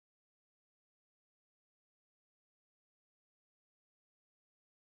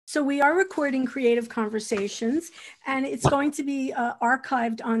So we are recording Creative Conversations, and it's going to be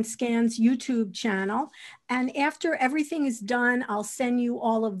archived on SCAN's YouTube channel. And after everything is done, I'll send you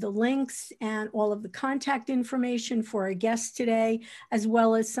all of the links and all of the contact information for our guests today, as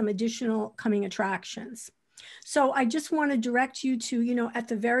well as some additional coming attractions. So I just want to direct you to, at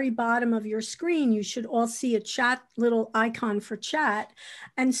the very bottom of your screen, you should all see a chat, little icon for chat.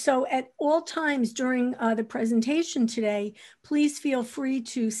 And so at all times during the presentation today, please feel free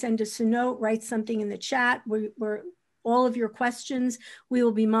to send us a note, write something in the chat. We're all of your questions. We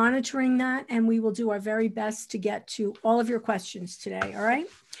will be monitoring that, and we will do our very best to get to all of your questions today. All right.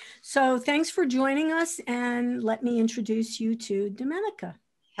 So thanks for joining us, and let me introduce you to Domenica.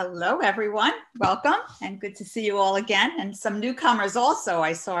 Hello, everyone. Welcome, and good to see you all again. And some newcomers also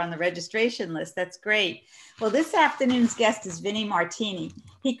I saw on the registration list. That's great. Well, this afternoon's guest is Vinny Martini.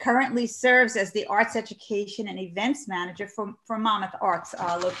 He currently serves as the Arts Education and Events Manager for Monmouth Arts,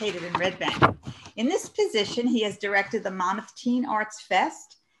 located in Red Bank. In this position, he has directed the Monmouth Teen Arts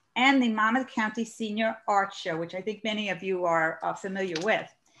Fest and the Monmouth County Senior Arts Show, which I think many of you are familiar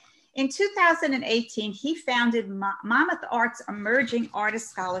with. In 2018, he founded Monmouth Arts Emerging Artist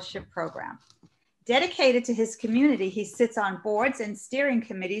Scholarship Program. Dedicated to his community, he sits on boards and steering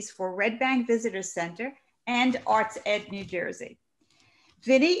committees for Red Bank Visitor Center and Arts Ed New Jersey.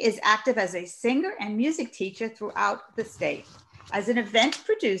 Vinny is active as a singer and music teacher throughout the state. As an event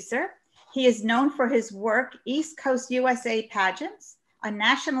producer, he is known for his work East Coast USA pageants, a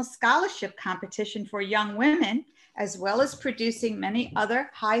national scholarship competition for young women, as well as producing many other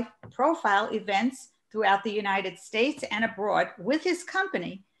high-profile events throughout the United States and abroad with his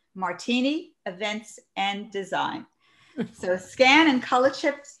company, Martini Events and Design. So SCAN and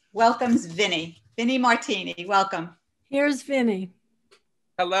ColorChips welcomes Vinny. Vinny Martini, welcome. Here's Vinny.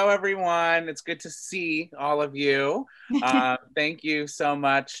 Hello, everyone. It's good to see all of you. Thank you so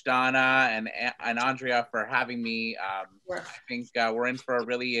much, Donna and Andrea, for having me. I think we're in for a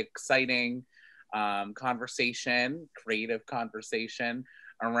really exciting creative conversation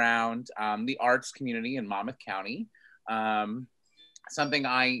around the arts community in Monmouth County. Something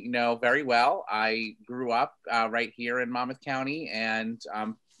I know very well. I grew up right here in Monmouth County, and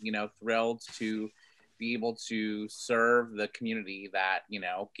thrilled to be able to serve the community that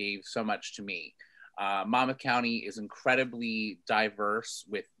gave so much to me. Monmouth County is incredibly diverse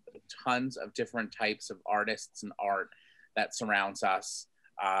with tons of different types of artists and art that surrounds us.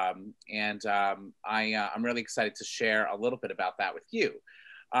 I'm really excited to share a little bit about that with you.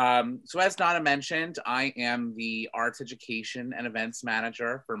 So as Donna mentioned, I am the Arts Education and Events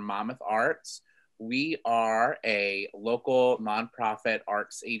Manager for Monmouth Arts. We are a local nonprofit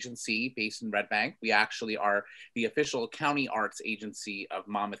arts agency based in Red Bank. We actually are the official county arts agency of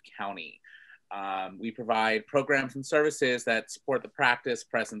Monmouth County. We provide programs and services that support the practice,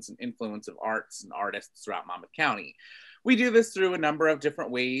 presence, and influence of arts and artists throughout Monmouth County. We do this through a number of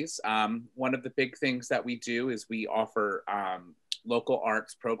different ways. One of the big things that we do is we offer local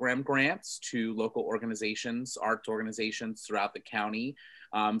arts program grants to local organizations, arts organizations throughout the county.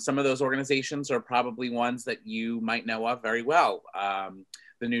 Some of those organizations are probably ones that you might know of very well.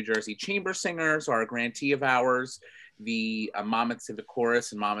 The New Jersey Chamber Singers are a grantee of ours, the Monmouth Civic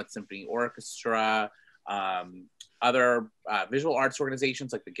Chorus and Monmouth Symphony Orchestra, other visual arts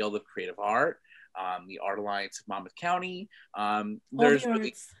organizations like the Guild of Creative Art, the Art Alliance of Monmouth County. There's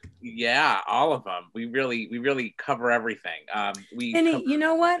really, all of them. We really cover everything. Vinny, you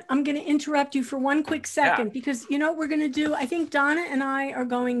know what? I'm going to interrupt you for one quick second because you know what we're going to do? I think Donna and I are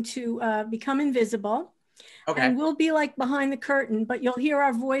going to become invisible. Okay. And we'll be like behind the curtain, but you'll hear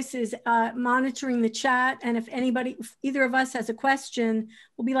our voices monitoring the chat. And if either of us has a question,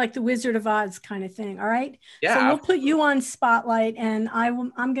 we'll be like the Wizard of Oz kind of thing. All right. Yeah. So we'll put you on spotlight, and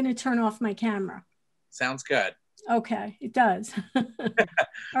I'm going to turn off my camera. Sounds good. Okay. It does. All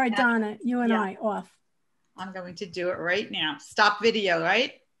right, Donna, you and I off. I'm going to do it right now. Stop video,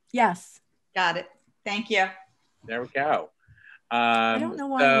 right? Yes. Got it. Thank you. There we go. I don't know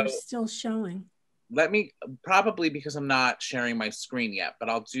why we're still showing. Let me, probably because I'm not sharing my screen yet, but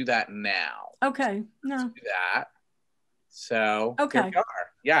I'll do that now. Okay. No. Let's do that. So, okay. Here we are.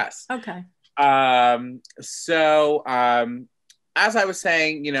 Yes. Okay. As I was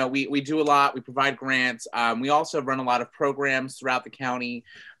saying, we do a lot. We provide grants. We also run a lot of programs throughout the county,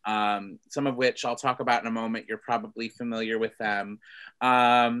 some of which I'll talk about in a moment. You're probably familiar with them.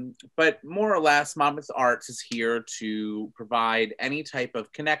 But more or less, Monmouth Arts is here to provide any type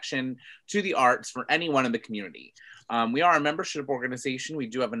of connection to the arts for anyone in the community. We are a membership organization. We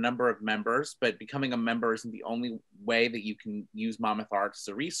do have a number of members, but becoming a member isn't the only way that you can use Monmouth Arts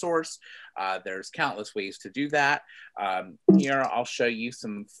as a resource. There's countless ways to do that. Here, I'll show you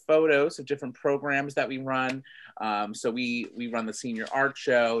some photos of different programs that we run. So we run the Senior Art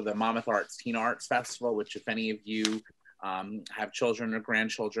Show, the Monmouth Arts Teen Arts Festival, which if any of you have children or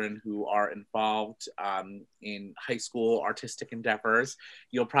grandchildren who are involved in high school artistic endeavors,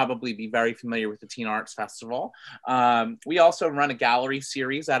 you'll probably be very familiar with the Teen Arts Festival. We also run a gallery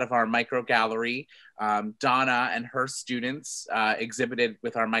series out of our micro gallery. Donna and her students exhibited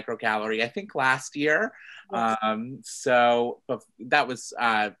with our micro gallery, I think last year. Yes. But that was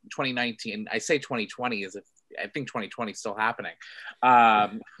 2019. I say 2020 as if I think 2020 is still happening.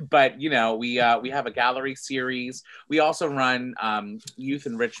 But you know, we have a gallery series. We also run youth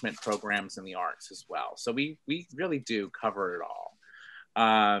enrichment programs in the arts as well. So we really do cover it all.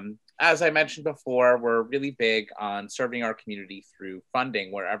 As I mentioned before, we're really big on serving our community through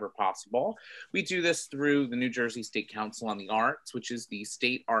funding wherever possible. We do this through the New Jersey State Council on the Arts, which is the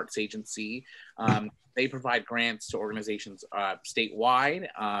state arts agency. They provide grants to organizations statewide.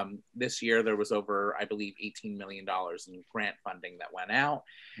 This year, there was over, I believe, $18 million in grant funding that went out.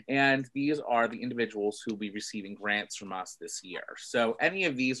 And these are the individuals who will be receiving grants from us this year. So any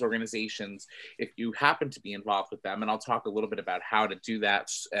of these organizations, if you happen to be involved with them, and I'll talk a little bit about how to do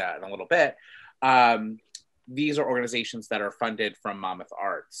that in a little bit, these are organizations that are funded from Monmouth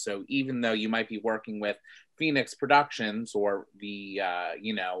Arts. So even though you might be working with Phoenix Productions or the,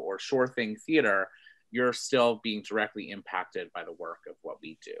 or Sure Thing Theater, you're still being directly impacted by the work of what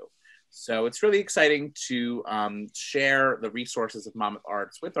we do. So it's really exciting to share the resources of Monmouth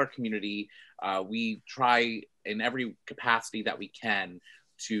Arts with our community. We try in every capacity that we can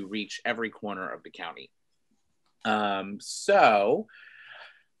to reach every corner of the county. So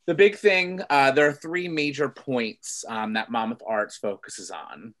the big thing, there are three major points that Monmouth Arts focuses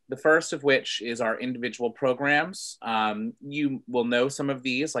on. The first of which is our individual programs. You will know some of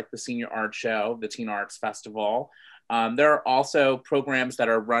these, like the Senior Art Show, the Teen Arts Festival. There are also programs that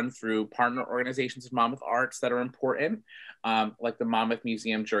are run through partner organizations of Monmouth Arts that are important, like the Monmouth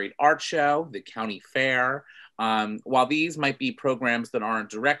Museum Juried Art Show, the County Fair. While these might be programs that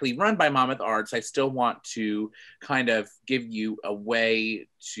aren't directly run by Monmouth Arts, I still want to kind of give you a way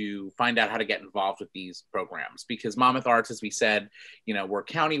to find out how to get involved with these programs, because Monmouth Arts, as we said, you know, we're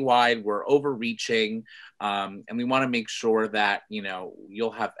countywide, we're overreaching, and we want to make sure that, you know,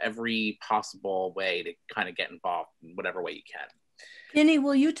 you'll have every possible way to kind of get involved in whatever way you can. Vinny,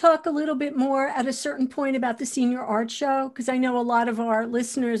 will you talk a little bit more at a certain point about the Senior Art Show? Because I know a lot of our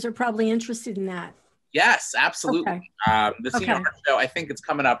listeners are probably interested in that. Yes, absolutely. Okay. The Senior Art Show, I think it's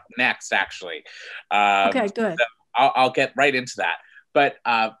coming up next, actually. Okay, good. So I'll get right into that. But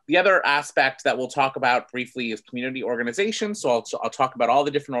the other aspect that we'll talk about briefly is community organizations. So I'll talk about all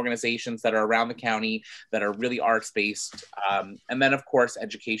the different organizations that are around the county that are really arts-based. And then, of course,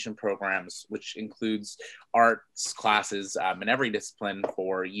 education programs, which includes arts classes in every discipline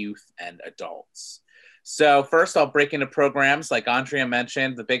for youth and adults. So first, I'll break into programs like Andrea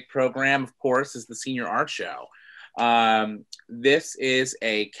mentioned. The big program, of course, is the Senior Art Show. This is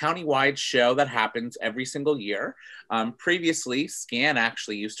a countywide show that happens every single year. Previously, SCAN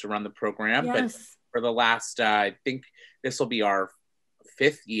actually used to run the program, yes. But for the last, I think this will be our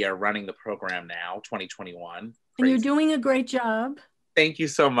 5th year running the program now, 2021. And you're doing a great job. Thank you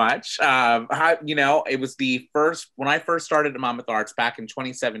so much. You know, it was the first, when I first started at Monmouth Arts back in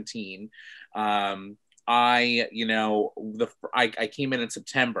 2017, I came in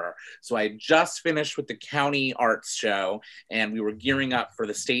September. So I just finished with the county arts show and we were gearing up for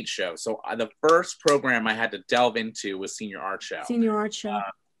the state show. So the first program I had to delve into was Senior Art Show. Senior Art Show.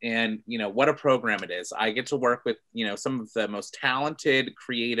 And, you know, what a program it is. I get to work with, you know, some of the most talented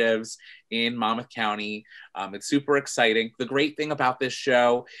creatives in Monmouth County. It's super exciting. The great thing about this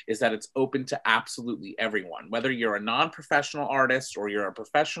show is that it's open to absolutely everyone. Whether you're a non-professional artist or you're a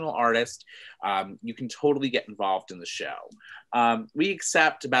professional artist, you can totally get involved in the show. We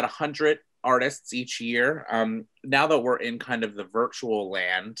accept about 100 artists each year. Now that we're in kind of the virtual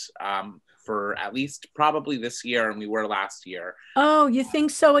land, for at least probably this year, and we were last year. Oh, you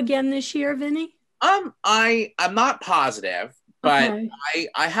think so again this year, Vinny? I'm not positive, but okay.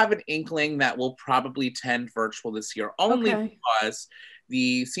 I have an inkling that we'll probably tend virtual this year, only because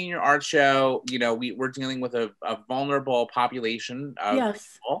the Senior Art Show, you know, we're dealing with a vulnerable population of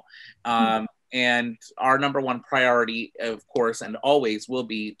people. And our number one priority, of course, and always will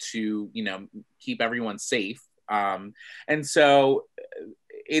be to, you know, keep everyone safe. And so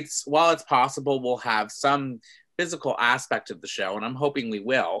while it's possible we'll have some physical aspect of the show, and I'm hoping we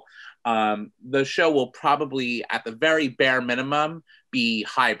will, The show will probably, at the very bare minimum, be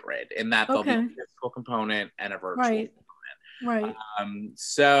hybrid in that there'll be a physical component and a virtual component. Right.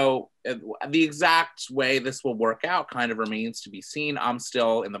 So the exact way this will work out kind of remains to be seen. I'm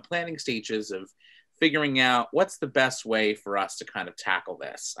still in the planning stages of figuring out what's the best way for us to kind of tackle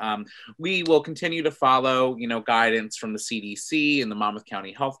this. We will continue to follow, guidance from the CDC and the Monmouth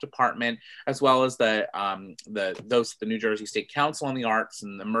County Health Department, as well as the New Jersey State Council on the Arts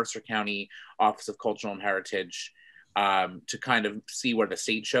and the Mercer County Office of Cultural and Heritage, to kind of see where the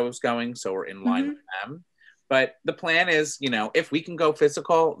state show is going. So we're in line with them. But the plan is, if we can go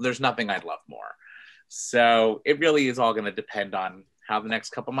physical, there's nothing I'd love more. So it really is all going to depend on how the next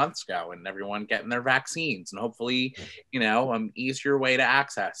couple months go and everyone getting their vaccines and hopefully, easier way to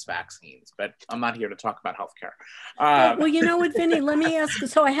access vaccines. But I'm not here to talk about healthcare. Well, you know what, Vinny, let me ask.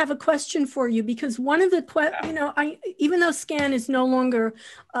 So I have a question for you, because one of the, even though SCAN is no longer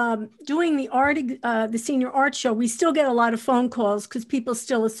doing the senior art show, we still get a lot of phone calls because people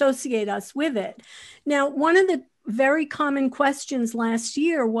still associate us with it. Now, one of the very common questions last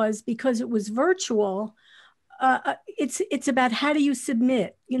year was, because it was virtual, it's about how do you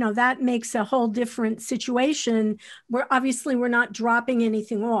submit? That makes a whole different situation where obviously we're not dropping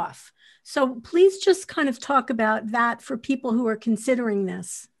anything off. So please just kind of talk about that for people who are considering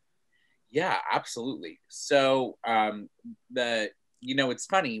this. Yeah, absolutely. So it's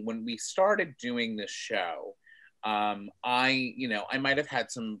funny, when we started doing this show, I might have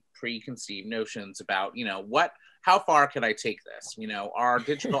had some preconceived notions about, how far can I take this? Are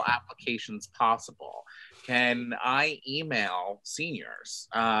digital applications possible? Can I email seniors?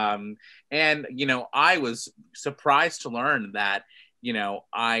 And, I was surprised to learn that,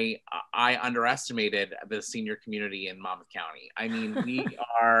 I underestimated the senior community in Monmouth County. I mean, we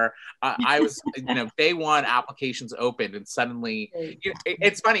are, I was, day one applications opened and suddenly,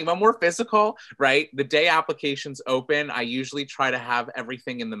 it's funny, when we're physical, right? The day applications open, I usually try to have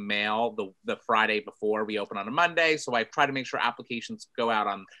everything in the mail the Friday before. We open on a Monday. So I try to make sure applications go out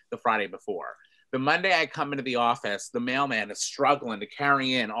on the Friday before. The Monday I come into the office, the mailman is struggling to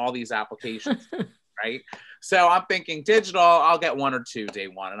carry in all these applications. Right? So I'm thinking digital, I'll get one or two day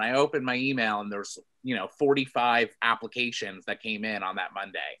one. And I opened my email and there's, 45 applications that came in on that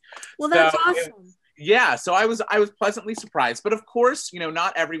Monday. Well, that's awesome. Yeah. So I was pleasantly surprised, but of course,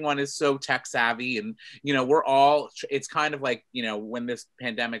 not everyone is so tech savvy, and, it's kind of like, when this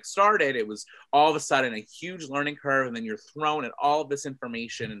pandemic started, it was all of a sudden a huge learning curve. And then you're thrown at all of this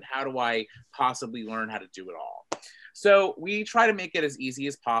information and how do I possibly learn how to do it all? So we try to make it as easy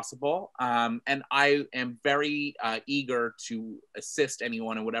as possible. And I am very eager to assist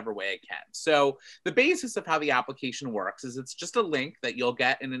anyone in whatever way I can. So the basis of how the application works is it's just a link that you'll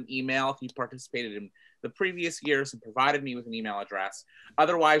get in an email if you participated in the previous years and provided me with an email address.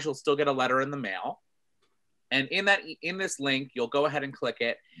 Otherwise, you'll still get a letter in the mail. And in this link, you'll go ahead and click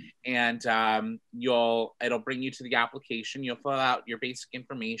it, and it'll bring you to the application. You'll fill out your basic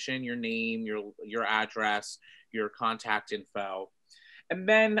information, your name, your address, your contact info. And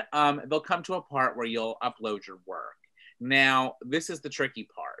then they'll come to a part where you'll upload your work. Now, this is the tricky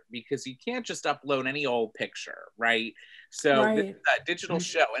part, because you can't just upload any old picture, right? So This is a digital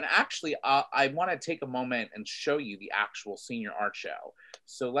show. And actually, I want to take a moment and show you the actual senior art show.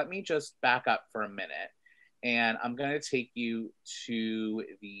 So let me just back up for a minute. And I'm going to take you to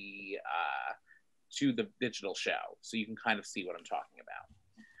the digital show so you can kind of see what I'm talking about.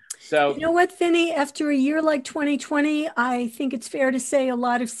 So, you know what, Vinny, after a year like 2020, I think it's fair to say a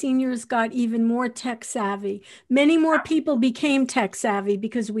lot of seniors got even more tech savvy. Many more people became tech savvy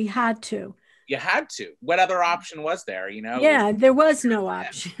because we had to. You had to. What other option was there? Yeah, there was no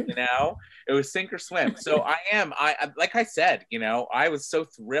option. It was sink or swim. So like I said, I was so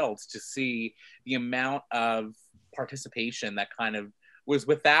thrilled to see the amount of participation that kind of was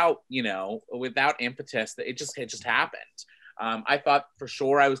without impetus, that it just happened. I thought for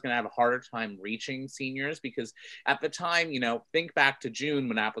sure I was going to have a harder time reaching seniors, because at the time, think back to June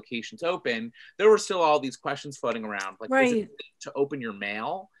when applications opened, there were still all these questions floating around. Like, is it to open your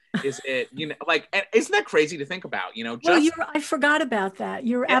mail? Is it, and isn't that crazy to think about, I forgot about that.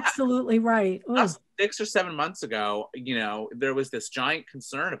 You're absolutely right. Just 6 or 7 months ago, there was this giant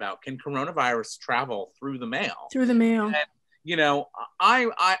concern about, can coronavirus travel through the mail? And,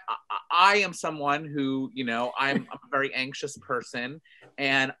 I am someone who, I'm a very anxious person,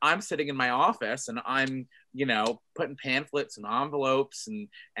 and I'm sitting in my office and I'm, putting pamphlets and envelopes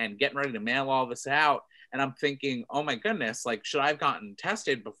and getting ready to mail all this out. and I'm thinking, oh my goodness, like, should I have gotten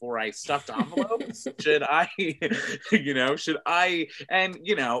tested before I stuffed envelopes? Should I, should I? And,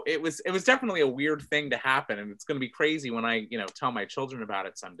 it was definitely a weird thing to happen. And it's going to be crazy when I, tell my children about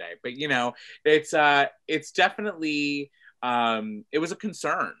it someday. But, it's definitely, it was a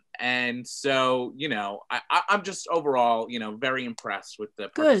concern. And so, I'm just overall, very impressed with the.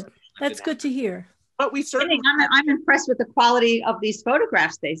 Good. That's good to hear. But we certainly. I'm impressed with the quality of these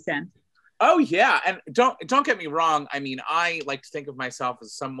photographs they sent. Oh yeah, and don't get me wrong. I mean, I like to think of myself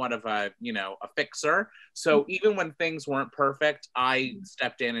as somewhat of a a fixer. So even when things weren't perfect, I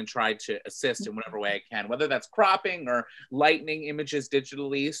stepped in and tried to assist in whatever way I can, whether that's cropping or lightening images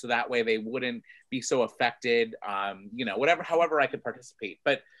digitally, so that way they wouldn't be so affected. However I could participate.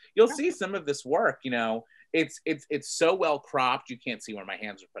 But you'll see some of this work. It's so well cropped. You can't see where my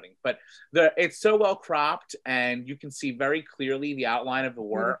hands are putting, but it's so well cropped, and you can see very clearly the outline of the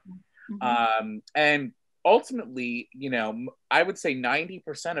work. And ultimately, I would say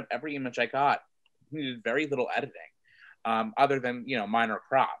 90% of every image I got needed very little editing, other than, minor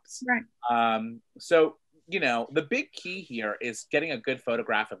crops. Right. So, the big key here is getting a good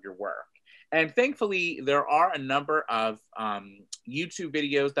photograph of your work. And thankfully, there are a number of YouTube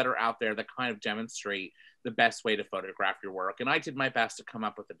videos that are out there that kind of demonstrate the best way to photograph your work. And I did my best to come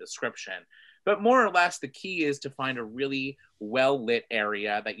up with a description. But more or less, the key is to find a really well-lit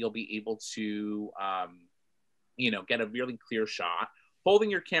area that you'll be able to, get a really clear shot.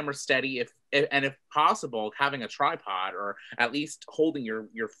 Holding your camera steady, if possible, having a tripod, or at least holding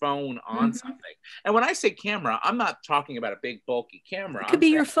your phone on something. And when I say camera, I'm not talking about a big, bulky camera. It could be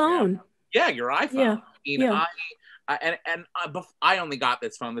your phone. Yeah, your iPhone. Yeah. I only got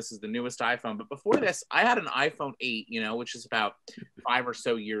this phone. This is the newest iPhone. But before this, I had an iPhone 8, which is about 5 or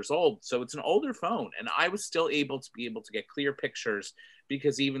so years old. So it's an older phone. And I was still able to get clear pictures,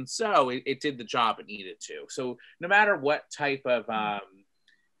 because even so, it did the job it needed to. So no matter what type of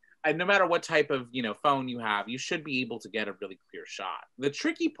phone you have, you should be able to get a really clear shot. The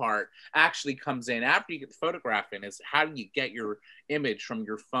tricky part actually comes in after you get the photograph in, is how do you get your image from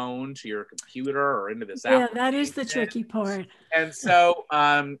your phone to your computer or into this app? Yeah, that is the tricky part. And so,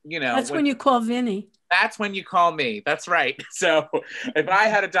 that's when you call Vinny. That's when you call me. That's right. So if I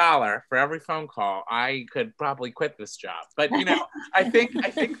had $1 for every phone call, I could probably quit this job. But, I think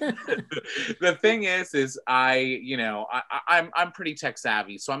the thing is I'm pretty tech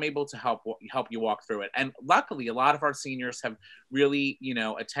savvy, so I'm able to help you walk through it. And luckily, a lot of our seniors have really,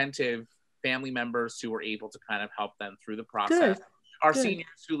 attentive family members who were able to kind of help them through the process. Good. Our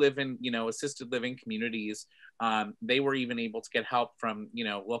seniors who live in, assisted living communities, they were even able to get help from,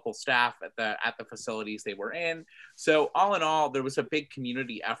 local staff at the facilities they were in. So all in all, there was a big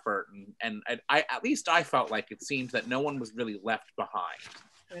community effort, and at least I felt like it seemed that no one was really left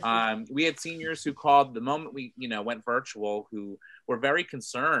behind. We had seniors who called the moment we, went virtual, who were very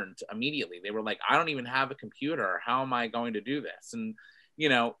concerned immediately. They were like, I don't even have a computer. How am I going to do this? And,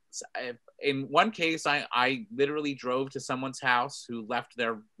 in one case, I literally drove to someone's house who left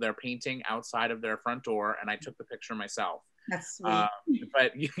their painting outside of their front door, and I took the picture myself. That's sweet.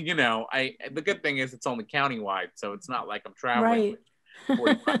 But the good thing is it's only countywide, so it's not like I'm traveling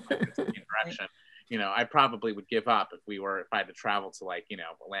 45 minutes in any direction. I probably would give up if I had to travel to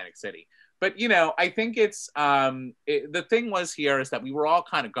Atlantic City. But I think it's the thing was here is that we were all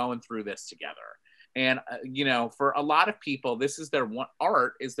kind of going through this together. And, for a lot of people, this is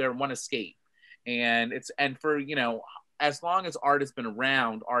art is their one escape. And for, as long as art has been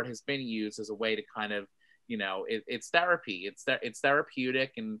around, art has been used as a way to kind of, it's therapy. It's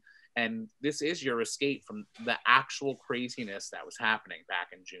therapeutic. And this is your escape from the actual craziness that was happening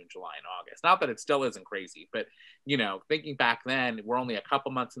back in June, July, and August. Not that it still isn't crazy, but, thinking back then, we're only a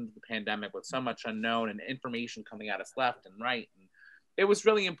couple months into the pandemic with so much unknown and information coming at us left and right. And it was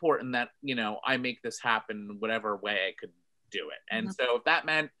really important that, I make this happen in whatever way I could do it. And so if that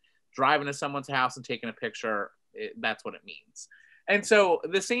meant driving to someone's house and taking a picture, that's what it means. And so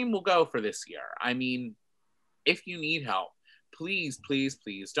the same will go for this year. I mean, if you need help, please, please,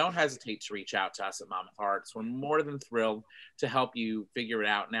 please don't hesitate to reach out to us at Monmouth Arts. We're more than thrilled to help you figure it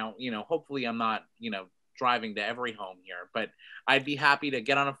out. Now, hopefully I'm not, driving to every home here, but I'd be happy to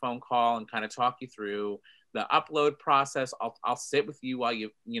get on a phone call and kind of talk you through the upload process. I'll sit with you while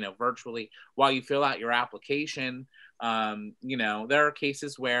virtually while you fill out your application. There are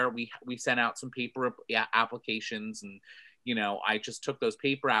cases where we sent out some paper applications, and I just took those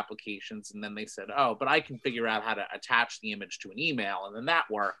paper applications, and then they said, oh, but I can figure out how to attach the image to an email, and then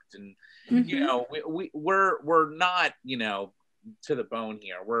that worked. And we're not to the bone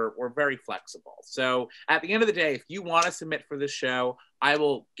here. We're very flexible. So at the end of the day, if you want to submit for the show, I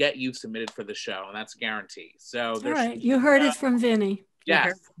will get you submitted for the show, and that's a guarantee. So all right, you heard it from Vinny.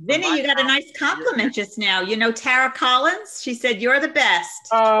 Yes. Vinny, you got a nice compliment just now. You know, Tara Collins, she said, you're the best.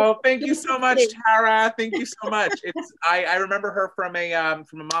 Oh, thank you so much, Tara. Thank you so much. I remember her from a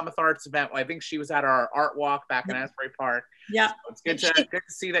Monmouth Arts event. I think she was at our art walk back in Asbury Park. Yeah. So it's good to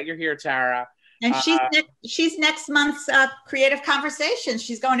see that you're here, Tara. And she's next month's Creative Conversations.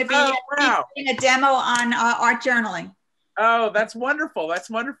 She's going to be doing a demo on art journaling. Oh, that's wonderful. That's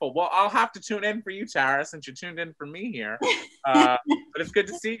wonderful. Well, I'll have to tune in for you, Tara, since you tuned in for me here. But it's good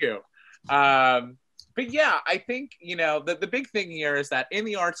to see you. But yeah, I think, you know, the big thing here is that in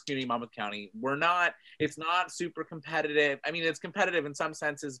the arts community, Monmouth County, it's not super competitive. I mean, it's competitive in some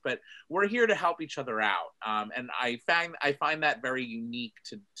senses, but we're here to help each other out. And I find that very unique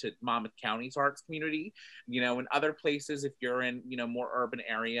to Monmouth County's arts community. You know, in other places, if you're in, you know, more urban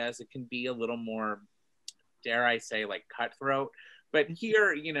areas, it can be a little more, dare I say, like cutthroat. But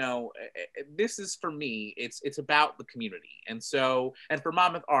here, you know, this is, for me, it's about the community. And so, and for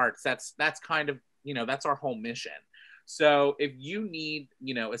Monmouth Arts, that's kind of, you know, that's our whole mission. So if you need,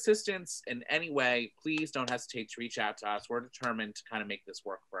 you know, assistance in any way, please don't hesitate to reach out to us. We're determined to kind of make this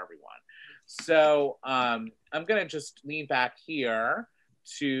work for everyone. So I'm going to just lean back here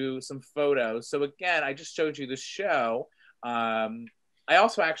to some photos. So again, I just showed you the show. I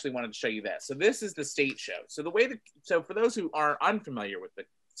also actually wanted to show you this. So this is the state show. So so for those who are unfamiliar with the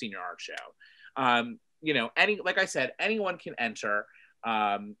Senior Art Show, you know, like I said, anyone can enter.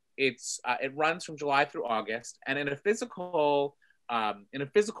 It runs from July through August, and in a physical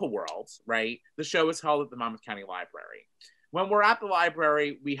world, right, the show is held at the Monmouth County Library. When we're at the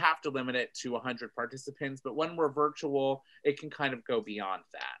library, we have to limit it to 100 participants, but when we're virtual, it can kind of go beyond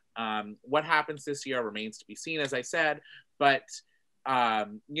that. What happens this year remains to be seen, as I said, but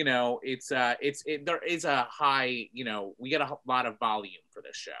you know, there is a high, you know, we get a lot of volume for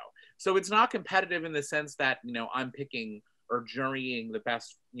this show. So it's not competitive in the sense that, you know, I'm picking or jurying the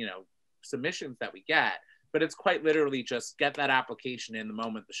best, you know, submissions that we get, but it's quite literally just get that application in the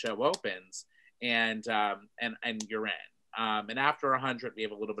moment the show opens, and you're in. And after 100, we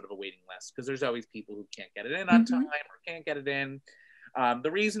have a little bit of a waiting list because there's always people who can't get it in on time or can't get it in.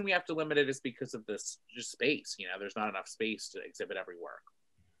 The reason we have to limit it is because of this just space. You know, there's not enough space to exhibit every work.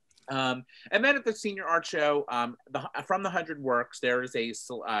 And then at the Senior Art Show, from the 100 works, there is a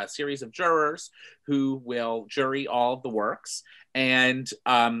series of jurors who will jury all of the works, and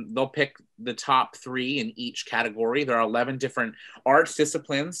they'll pick the top 3 in each category. There are 11 different arts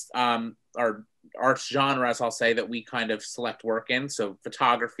disciplines, or arts genres, I'll say, that we kind of select work in. So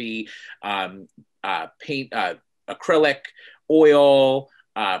photography, paint, acrylic, oil,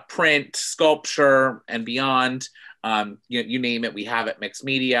 print, sculpture, and beyond. You name it, we have it, mixed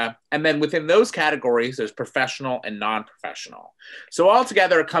media. And then within those categories, there's professional and non-professional. So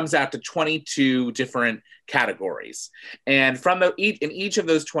altogether, it comes out to 22 different categories. And from in each of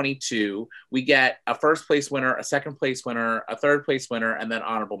those 22, we get a first place winner, a second place winner, a third place winner, and then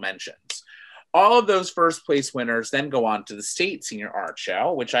honorable mentions. All of those first place winners then go on to the State Senior Art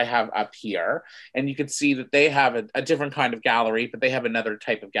Show, which I have up here. And you can see that they have a different kind of gallery, but they have another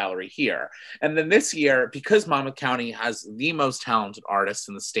type of gallery here. And then this year, because Monmouth County has the most talented artists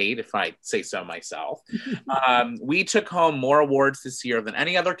in the state, if I say so myself, we took home more awards this year than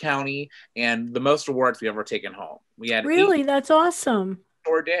any other county, and the most awards we've ever taken home. We had That's awesome.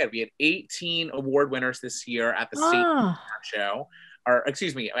 Sure did. We had 18 award winners this year at the State Art Show. Or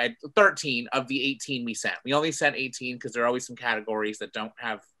excuse me, I had 13 of the 18 we sent. We only sent 18 because there are always some categories that don't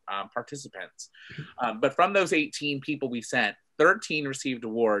have participants. But from those 18 people we sent, 13 received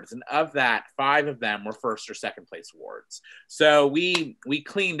awards, and of that, 5 of them were first or second place awards. So we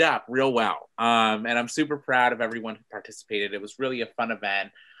cleaned up real well, and I'm super proud of everyone who participated. It was really a fun event.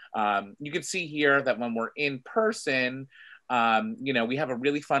 You can see here that when we're in person, you know, we have a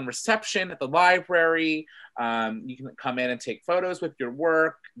really fun reception at the library. You can come in and take photos with your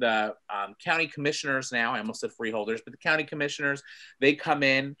work. The county commissioners now, I almost said freeholders, but the county commissioners, they come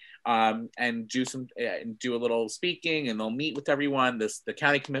in and do a little speaking, and they'll meet with everyone. The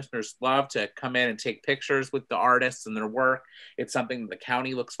county commissioners love to come in and take pictures with the artists and their work. It's something the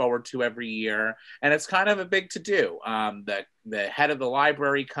county looks forward to every year, and it's kind of a big to-do. The head of the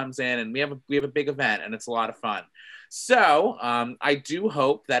library comes in, and we have a big event, and it's a lot of fun. So I do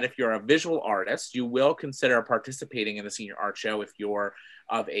hope that if you're a visual artist, you will consider participating in the Senior Art Show if you're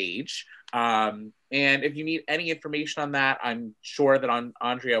of age. And if you need any information on that, I'm sure that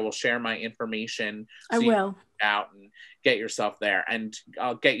Andrea will share my information. I will. You can out and get yourself there, and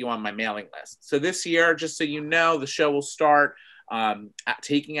I'll get you on my mailing list. So this year, just so you know, the show will start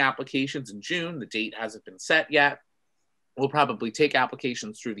taking applications in June. The date hasn't been set yet. We'll probably take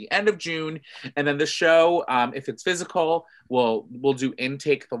applications through the end of June, and then the show, if it's physical, we'll do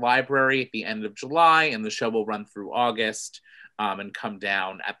intake at the library at the end of July, and the show will run through August and come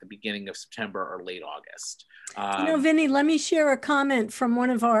down at the beginning of September or late August. Vinny, let me share a comment from one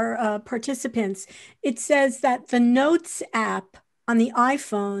of our participants. It says that the Notes app on the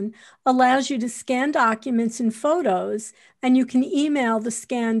iPhone allows you to scan documents and photos, and you can email the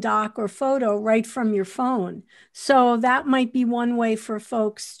scanned doc or photo right from your phone. So that might be one way for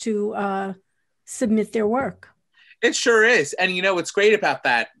folks to submit their work. It sure is. And what's great about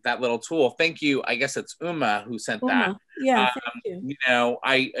that little tool, thank you. I guess it's Uma who sent that. Yeah, thank you.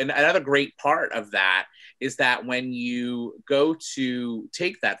 Another great part of that is that when you go to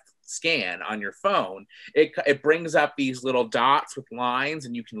take that scan on your phone, it brings up these little dots with lines,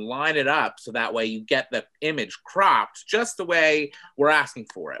 and you can line it up so that way you get the image cropped just the way we're asking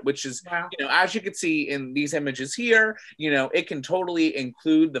for it, which is, wow. As you can see in these images here, it can totally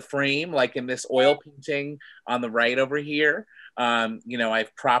include the frame, like in this oil painting on the right over here.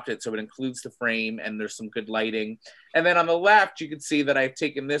 I've cropped it so it includes the frame, and there's some good lighting. And then on the left, you can see that I've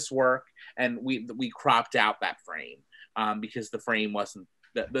taken this work and we cropped out that frame because the frame wasn't,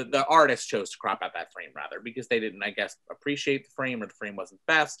 the artist chose to crop out that frame rather because they didn't, I guess, appreciate the frame, or the frame wasn't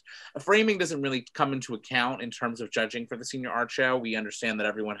best. Framing doesn't really come into account in terms of judging for the senior art show. We understand that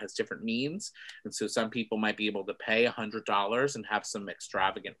everyone has different means. And so some people might be able to pay $100 and have some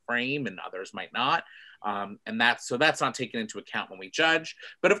extravagant frame, and others might not. And that's not taken into account when we judge.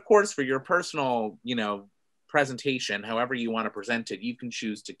 But of course, for your personal, presentation, however you want to present it, you can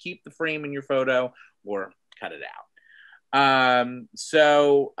choose to keep the frame in your photo or cut it out.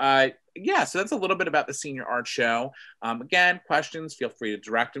 So that's a little bit about the Senior Art Show. Again, questions, feel free to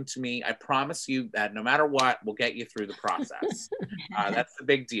direct them to me. I promise you that no matter what, we'll get you through the process. That's the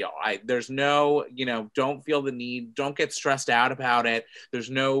big deal. There's no, don't feel the need, don't get stressed out about it. There's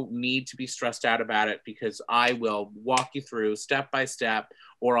no need to be stressed out about it because I will walk you through step by step,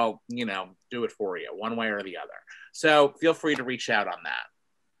 or I'll, do it for you one way or the other. So feel free to reach out on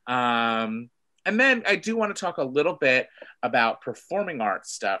that. And then I do want to talk a little bit about performing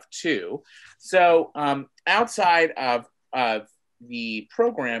arts stuff too. So outside of the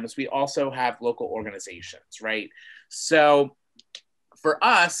programs, we also have local organizations, right? So for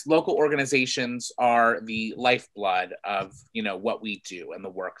us, local organizations are the lifeblood of, what we do and the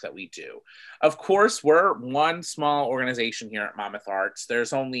work that we do. Of course, we're one small organization here at Monmouth Arts.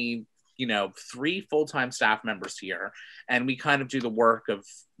 There's only 3 full-time staff members here, and we kind of do the work of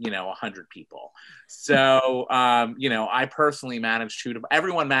 100 people. So I personally manage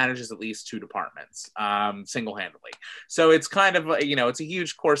everyone manages at least 2 departments single-handedly. So it's kind of it's a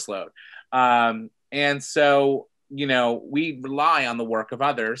huge course load, and so we rely on the work of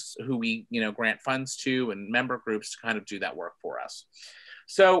others who we grant funds to, and member groups to kind of do that work for us.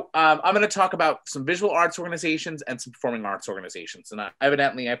 So I'm going to talk about some visual arts organizations and some performing arts organizations. And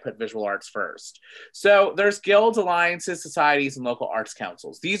evidently, I put visual arts first. So there's guilds, alliances, societies, and local arts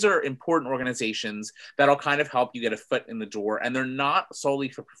councils. These are important organizations that'll kind of help you get a foot in the door. And they're not solely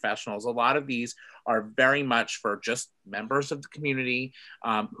for professionals. A lot of these are very much for just members of the community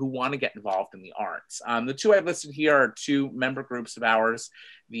who want to get involved in the arts. The 2 I've listed here are 2 member groups of ours.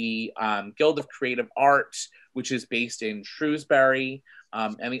 The Guild of Creative Art, which is based in Shrewsbury,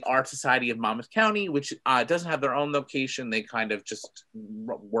 and the Art Society of Monmouth County, which doesn't have their own location. They kind of just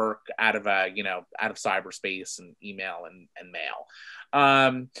work out of cyberspace and email and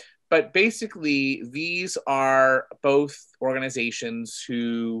mail. But basically, these are both organizations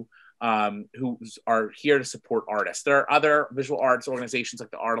who are here to support artists. There are other visual arts organizations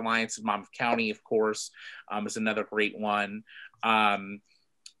like the Art Alliance of Monmouth County, of course, is another great one,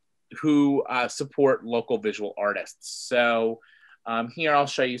 who support local visual artists. So here I'll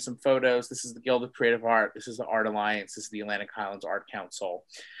show you some photos. This is the Guild of Creative Art. This is the Art Alliance. This is the Atlantic Highlands Art Council.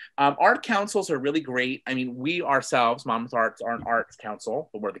 Art councils are really great. I mean, we ourselves, Monmouth Arts, are an arts council,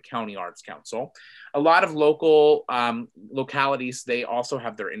 but we're the county arts council. A lot of local localities, they also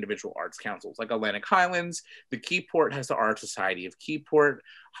have their individual arts councils, like Atlantic Highlands. The Keyport has the Art Society of Keyport.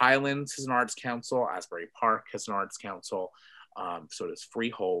 Highlands has an arts council. Asbury Park has an arts council. So does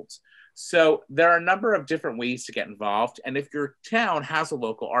Freeholds. So there are a number of different ways to get involved. And if your town has a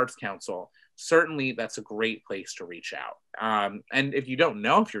local arts council, certainly that's a great place to reach out. And if you don't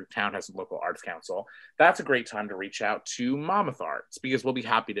know if your town has a local arts council, that's a great time to reach out to Monmouth Arts, because we'll be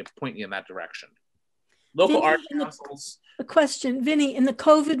happy to point you in that direction. Local art councils. A question, Vinny, in the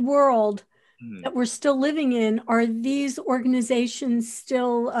COVID world that we're still living in, are these organizations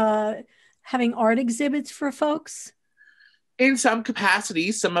still having art exhibits for folks? In some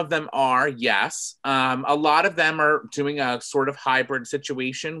capacities, some of them are, yes. A lot of them are doing a sort of hybrid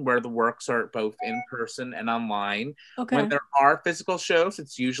situation where the works are both in person and online. Okay. When there are physical shows,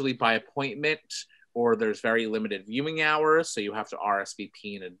 it's usually by appointment or there's very limited viewing hours, so you have to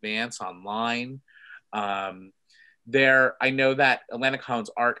RSVP in advance online. I know that Atlantic Commons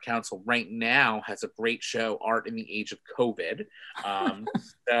Art Council right now has a great show, Art in the Age of COVID.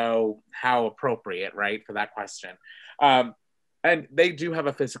 So how appropriate, right, for that question. And they do have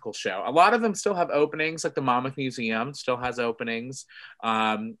a physical show. A lot of them still have openings, like the Monmouth Museum still has openings.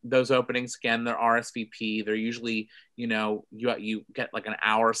 Those openings, again, they're RSVP. They're usually, you get like an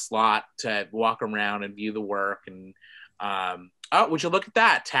hour slot to walk around and view the work. And oh, would you look at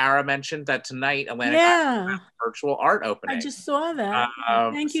that? Tara mentioned that tonight Atlantic has virtual art opening. I just saw that.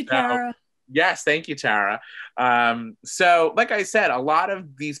 Thank you, so, Tara. Yes, thank you, Tara. So like I said, a lot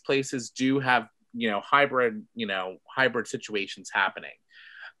of these places do have hybrid situations happening.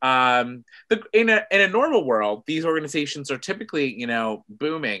 In a normal world, these organizations are typically,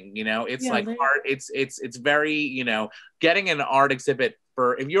 booming. It's like art. It's very, getting an art exhibit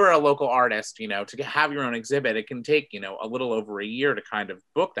for, if you're a local artist, to have your own exhibit, it can take, a little over a year to kind of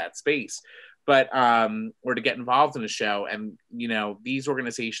book that space. But or to get involved in a show. And these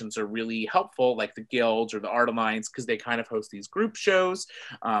organizations are really helpful, like the guilds or the art alliance, because they kind of host these group shows,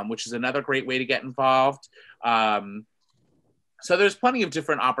 which is another great way to get involved. So there's plenty of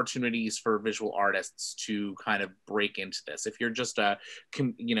different opportunities for visual artists to kind of break into this. If you're just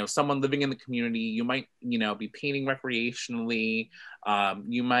someone living in the community, you might be painting recreationally.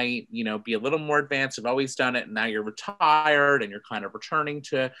 You might be a little more advanced. You've always done it, and now you're retired and you're kind of returning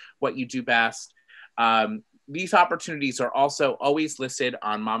to what you do best. These opportunities are also always listed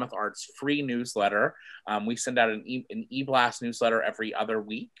on Monmouth Art's free newsletter. We send out an e-blast newsletter every other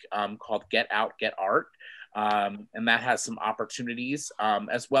week called Get Out, Get Art. And that has some opportunities,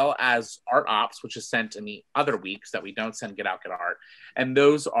 as well as Art Ops, which is sent in the other weeks that we don't send Get Out, Get Art. And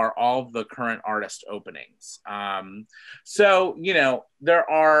those are all the current artist openings. So, there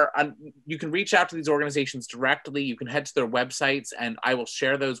are, you can reach out to these organizations directly. You can head to their websites, and I will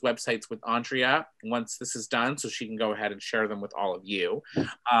share those websites with Andrea once this is done, so she can go ahead and share them with all of you.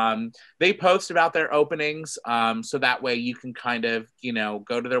 They post about their openings, so that way you can kind of,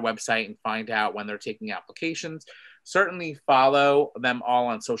 go to their website and find out when they're taking applications. Certainly follow them all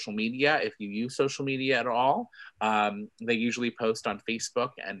on social media if you use social media at all. They usually post on Facebook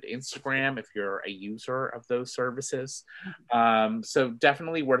and Instagram if you're a user of those services. So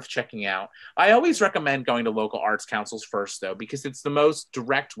definitely worth checking out. I always recommend going to local arts councils first, though, because it's the most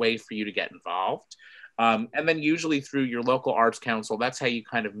direct way for you to get involved. And then usually through your local arts council, that's how you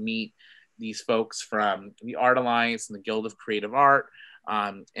kind of meet these folks from the Art Alliance and the Guild of Creative Art.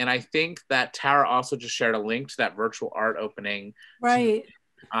 And I think that Tara also just shared a link to that virtual art opening. Right.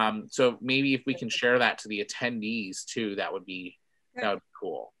 So maybe if we can share that to the attendees too, that would be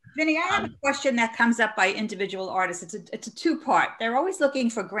cool. Vinny, I have a question that comes up by individual artists. It's a two-part. They're always looking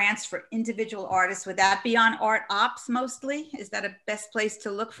for grants for individual artists. Would that be on Art Ops mostly? Is that a best place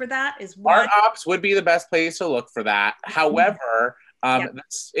to look for that? Art Ops would be the best place to look for that. However,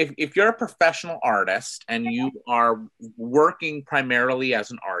 if you're a professional artist and you are working primarily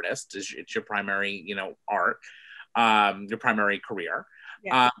as an artist, it's your primary, art, your primary career,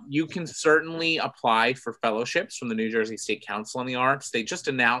 you can certainly apply for fellowships from the New Jersey State Council on the Arts. They just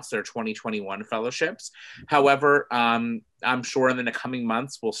announced their 2021 fellowships. However, I'm sure in the coming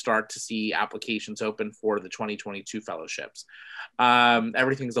months, we'll start to see applications open for the 2022 fellowships.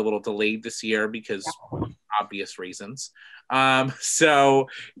 Everything's a little delayed this year because obvious reasons. So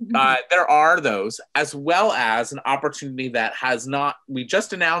there are those, as well as an opportunity that has not, we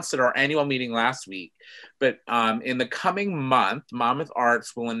just announced at our annual meeting last week, but in the coming month, Monmouth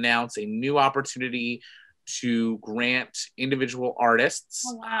Arts will announce a new opportunity to grant individual artists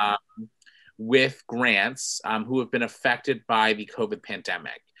with grants who have been affected by the COVID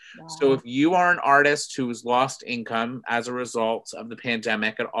pandemic. Wow. So if you are an artist who has lost income as a result of the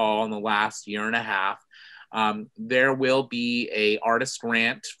pandemic at all in the last year and a half, there will be a artist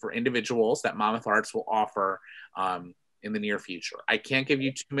grant for individuals that Monmouth Arts will offer in the near future. I can't give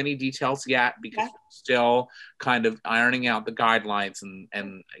you too many details yet because we're still kind of ironing out the guidelines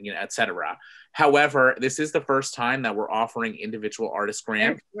and et cetera. However, this is the first time that we're offering individual artist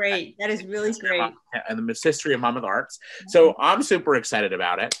grants. That's great. That is really great. And the history of Monmouth Arts. So I'm super excited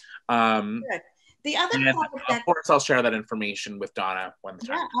about it. Good. The other part of course, I'll share that information with Donna when the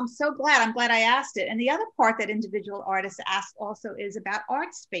time. Yeah, I'm so glad. I'm glad I asked it. And the other part that individual artists ask also is about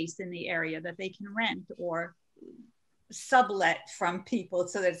art space in the area that they can rent or sublet from people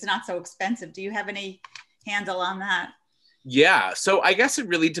so that it's not so expensive. Do you have any handle on that? Yeah, so I guess it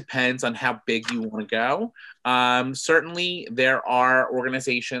really depends on how big you want to go. Certainly, there are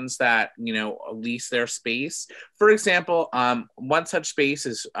organizations that lease their space. For example, one such space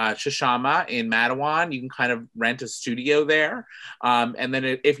is Shishama in Matawan. You can kind of rent a studio there, and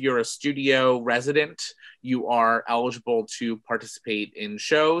then if you're a studio resident, you are eligible to participate in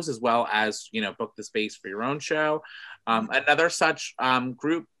shows as well as book the space for your own show. Another such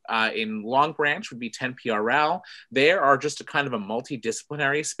group in Long Branch would be 10PRL. They are just a kind of a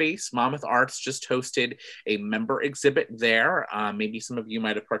multidisciplinary space. Monmouth Arts just hosted a member exhibit there. Maybe some of you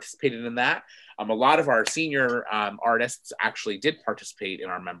might have participated in that. A lot of our senior artists actually did participate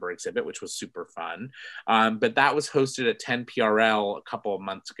in our member exhibit, which was super fun. But that was hosted at 10PRL a couple of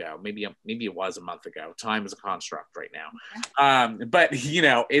months ago. Maybe it was a month ago. Time is a construct right now. But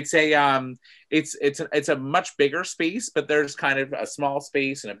it's a much bigger space, but there's kind of a small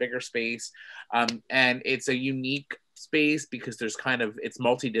space and a bigger space. And it's a unique space because it's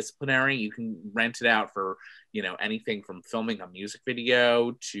multidisciplinary. You can rent it out for anything from filming a music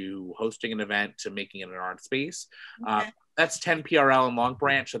video to hosting an event to making it an art space. Okay. That's 10PRL in Long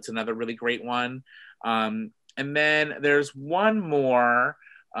Branch. That's another really great one. And then there's one more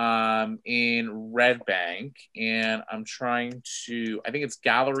in Red Bank, and I think it's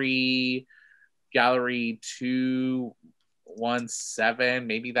Gallery 217.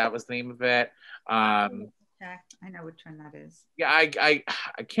 Maybe that was the name of it. I know which one that is. Yeah, I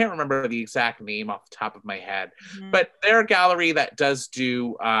can't remember the exact name off the top of my head, but they're a gallery that does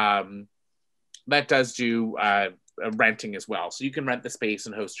do renting as well. So you can rent the space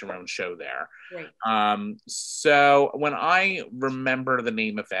and host your own show there. Right. So when I remember the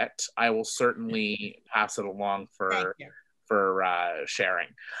name of it, I will certainly pass it along for sharing.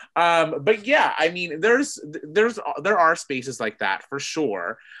 But yeah, I mean, there are spaces like that for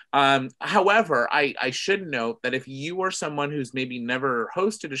sure. However, I should note that if you are someone who's maybe never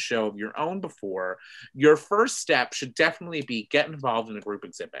hosted a show of your own before, your first step should definitely be get involved in a group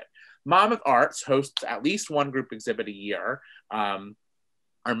exhibit. Monmouth Arts hosts at least one group exhibit a year.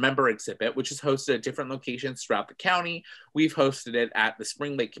 Our member exhibit, which is hosted at different locations throughout the county. We've hosted it at the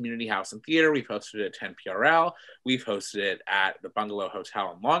Spring Lake Community House and Theater. We've hosted it at 10PRL. We've hosted it at the Bungalow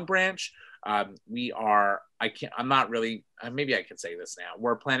Hotel in Long Branch. Maybe I can say this now.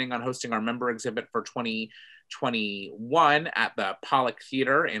 We're planning on hosting our member exhibit for 2021 at the Pollock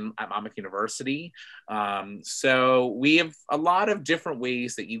Theater at Monmouth University. So we have a lot of different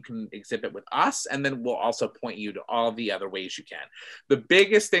ways that you can exhibit with us, and then we'll also point you to all the other ways you can. The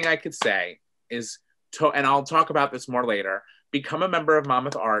biggest thing I could say is, and I'll talk about this more later, become a member of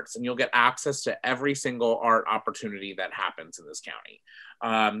Monmouth Arts and you'll get access to every single art opportunity that happens in this county.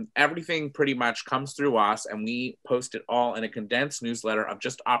 Everything pretty much comes through us, and we post it all in a condensed newsletter of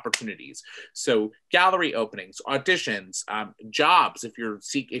just opportunities. So gallery openings, auditions, jobs, if you're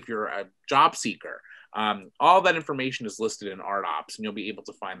a job seeker, all that information is listed in Art Ops, and you'll be able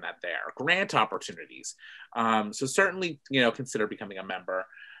to find that there. Grant opportunities. So certainly, consider becoming a member.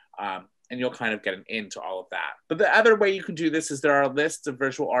 And you'll kind of get an into all of that. But the other way you can do this is there are lists of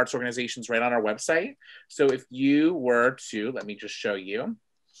visual arts organizations right on our website. So if you were to, let me just show you,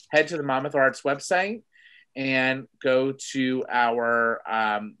 head to the Monmouth Arts website and go to our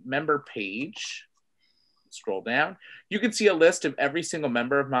member page, scroll down, you can see a list of every single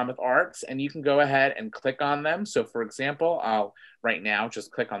member of Monmouth Arts, and you can go ahead and click on them. So for example, I'll right now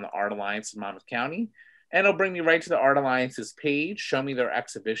just click on the Art Alliance in Monmouth County, and it'll bring me right to the Art Alliance's page, show me their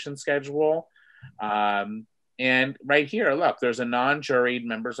exhibition schedule. And right here, look, there's a non-juried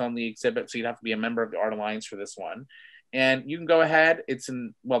members only exhibit. So you'd have to be a member of the Art Alliance for this one. And you can go ahead.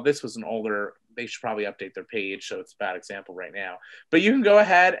 This was an older, they should probably update their page. So it's a bad example right now, but you can go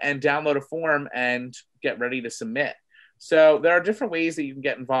ahead and download a form and get ready to submit. So there are different ways that you can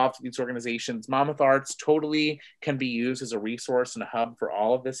get involved with these organizations. Monmouth Arts totally can be used as a resource and a hub for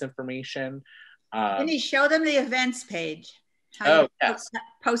all of this information. Can you show them the events page? Yes.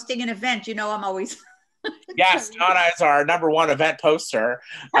 Posting an event, I'm always. Yes, Donna is our #1 event poster.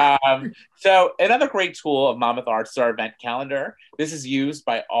 So another great tool of Monmouth Arts is our event calendar. This is used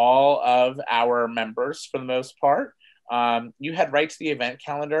by all of our members for the most part. You head right to the event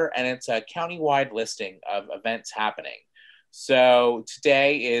calendar, and it's a countywide listing of events happening. So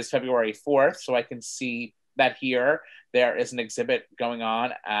today is February 4th, so I can see that here there is an exhibit going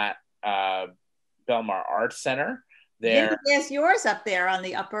on at Belmar Arts Center. There's yours up there on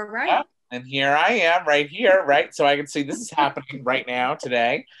the upper right. Yeah. And here I am right here, right? So I can see this is happening right now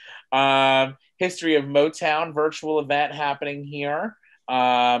today. History of Motown virtual event happening here.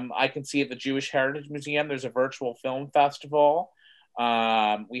 I can see at the Jewish Heritage Museum, there's a virtual film festival.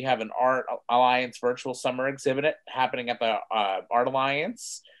 We have an Art Alliance virtual summer exhibit happening at the Art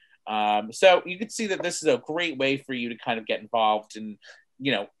Alliance. So you can see that this is a great way for you to kind of get involved and,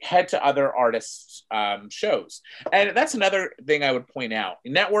 you know, head to other artists' shows. And that's another thing I would point out.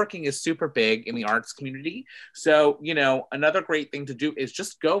 Networking is super big in the arts community. So, you know, another great thing to do is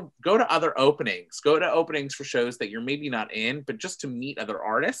just go to other openings. Go to openings for shows that you're maybe not in, but just to meet other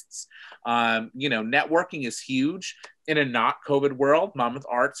artists. You know, networking is huge. In a not COVID world, Monmouth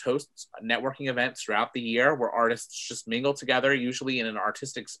Arts hosts networking events throughout the year where artists just mingle together, usually in an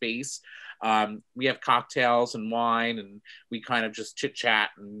artistic space. We have cocktails and wine, and we kind of just chit chat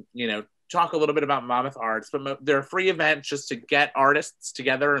and, you know, talk a little bit about Monmouth Arts. But they're free events just to get artists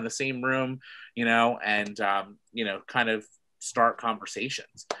together in the same room, you know, and, you know, kind of start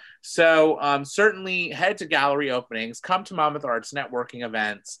conversations. So certainly head to gallery openings, come to Monmouth Arts networking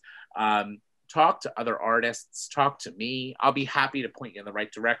events, talk to other artists, talk to me. I'll be happy to point you in the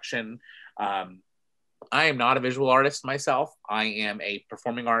right direction. I am not a visual artist myself. I am a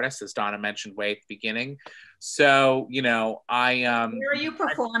performing artist, as Donna mentioned way at the beginning. So, you know, Where are you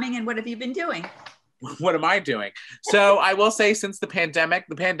performing and what have you been doing? What am I doing? So I will say, since the pandemic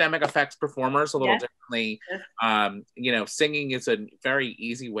affects performers a little differently. You know, singing is a very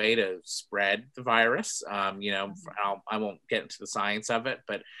easy way to spread the virus. You know, I won't get into the science of it,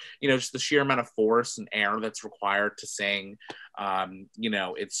 but, you know, just the sheer amount of force and air that's required to sing, you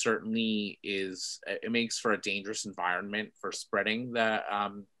know, it certainly is, it makes for a dangerous environment for spreading the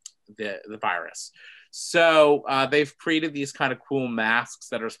virus. So they've created these kind of cool masks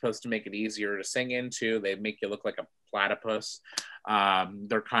that are supposed to make it easier to sing into. They make you look like a platypus.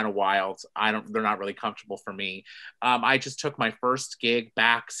 They're kind of wild. They're not really comfortable for me. I just took my first gig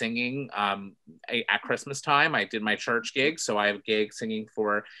back singing at Christmas time. I did my church gig. So I have a gig singing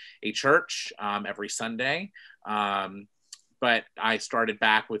for a church every Sunday. But I started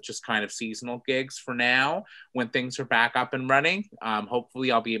back with just kind of seasonal gigs for now. When things are back up and running,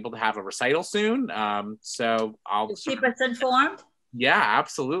 hopefully I'll be able to have a recital soon. So I'll keep us informed. Yeah,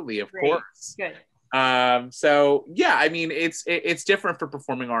 absolutely, of course. Good. So yeah, I mean, it's different for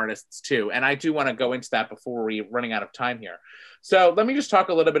performing artists too, and I do want to go into that before we're running out of time here. So let me just talk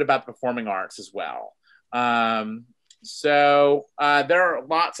a little bit about performing arts as well. So there are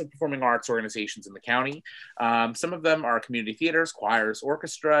lots of performing arts organizations in the county. Some of them are community theaters, choirs,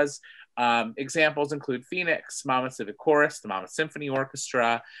 orchestras. Examples include Phoenix, Monmouth Civic Chorus, the Monmouth Symphony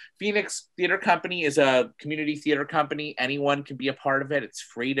Orchestra. Phoenix Theater Company is a community theater company. Anyone can be a part of it. It's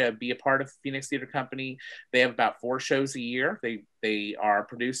free to be a part of Phoenix Theater Company. They have about 4 shows a year. They are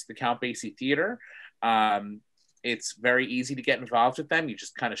produced at the Count Basie Theater. It's very easy to get involved with them. You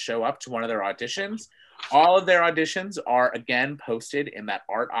just kind of show up to one of their auditions. All of their auditions are, again, posted in that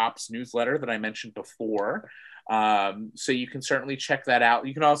Art Ops newsletter that I mentioned before. So you can certainly check that out.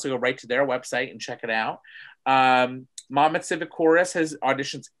 You can also go right to their website and check it out. Monmouth Civic Chorus has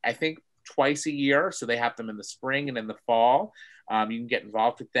auditions, I think, twice a year. So they have them in the spring and in the fall. You can get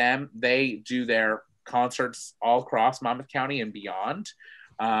involved with them. They do their concerts all across Monmouth County and beyond.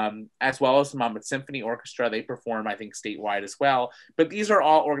 As well as the Monmouth Symphony Orchestra. They perform, I think, statewide as well. But these are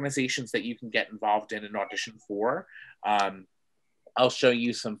all organizations that you can get involved in and audition for. I'll show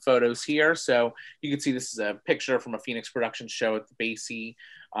you some photos here. So you can see this is a picture from a Phoenix production show at the Basie.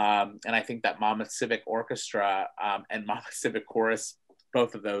 And I think that Monmouth Civic Orchestra and Monmouth Civic Chorus,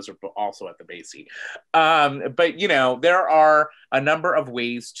 both of those are also at the Basie. But, you know, there are a number of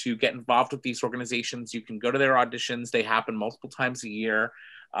ways to get involved with these organizations. You can go to their auditions. They happen multiple times a year.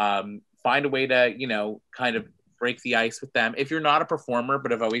 Find a way to, you know, kind of break the ice with them. If you're not a performer,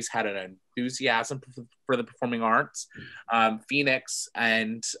 but have always had an enthusiasm for the performing arts, Phoenix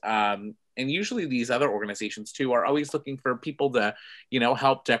and usually these other organizations too are always looking for people to, you know,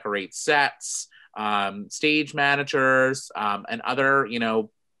 help decorate sets, stage managers, and other, you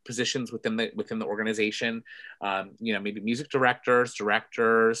know, positions within the organization, you know, maybe music directors,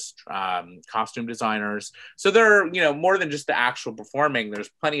 costume designers. So there are, you know, more than just the actual performing, there's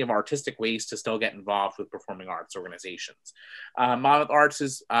plenty of artistic ways to still get involved with performing arts organizations. Monmouth Arts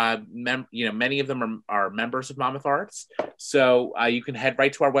is, you know, many of them are members of Monmouth Arts. So you can head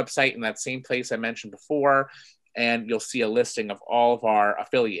right to our website in that same place I mentioned before, and you'll see a listing of all of our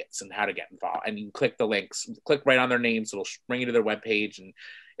affiliates and how to get involved. And you can click the links, click right on their names. It'll bring you to their webpage and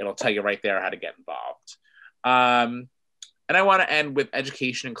it'll tell you right there how to get involved. And I want to end with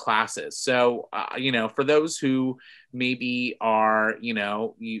education and classes. So, you know, for those who maybe are, you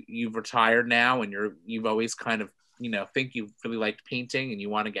know, you've retired now and you've always kind of, you know, think you've really liked painting and you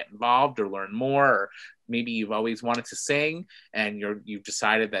want to get involved or learn more, or maybe you've always wanted to sing and you've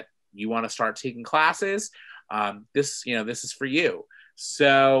decided that you want to start taking classes. this is for you.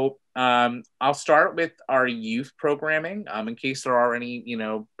 So I'll start with our youth programming, in case there are any,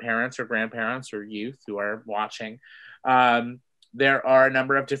 parents or grandparents or youth who are watching. There are a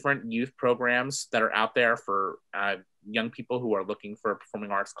number of different youth programs that are out there for young people who are looking for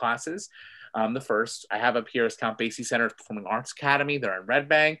performing arts classes. The first I have up here is Count Basie Center's Performing Arts Academy. They're in Red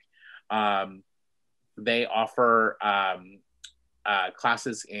Bank. They offer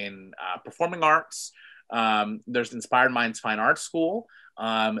classes in performing arts. There's Inspired Minds Fine Arts School.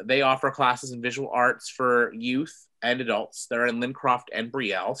 They offer classes in visual arts for youth and adults. They're in Lincroft and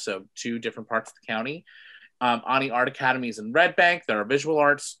Brielle, so 2 different parts of the county. Ani Art Academy is in Red Bank. They're a visual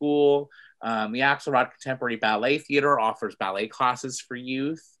arts school. The Axelrod Contemporary Ballet Theater offers ballet classes for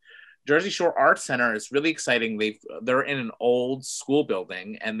youth. Jersey Shore Arts Center is really exciting. They're in an old school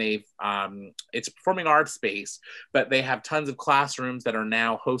building, and it's a performing arts space, but they have tons of classrooms that are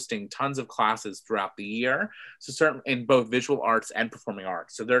now hosting tons of classes throughout the year. So certain in both visual arts and performing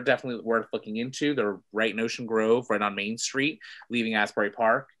arts. So they're definitely worth looking into. They're right in Ocean Grove, right on Main Street, leaving Asbury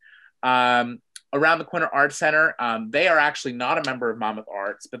Park. Around the Corner Arts Center, they are actually not a member of Monmouth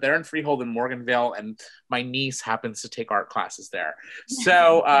Arts, but they're in Freehold in Morganville, and my niece happens to take art classes there.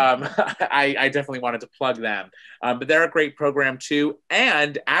 So I definitely wanted to plug them. But they're a great program too.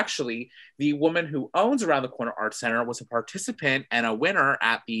 And actually, the woman who owns Around the Corner Arts Center was a participant and a winner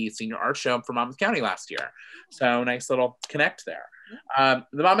at the Senior Art Show for Monmouth County last year. So nice little connect there. The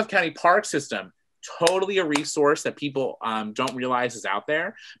Monmouth County Park System, totally a resource that people don't realize is out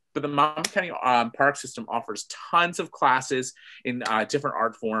there. But the Monmouth County Park System offers tons of classes in different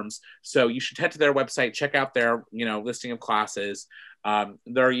art forms. So you should head to their website, check out their listing of classes.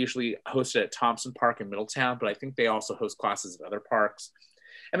 They're usually hosted at Thompson Park in Middletown, but I think they also host classes at other parks.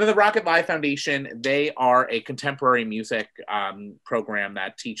 And then the Rocket Live Foundation, they are a contemporary music program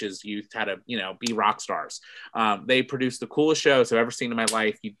that teaches youth how to, be rock stars. They produce the coolest shows I've ever seen in my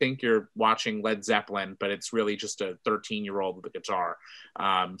life. You'd think you're watching Led Zeppelin, but it's really just a 13-year-old with a guitar.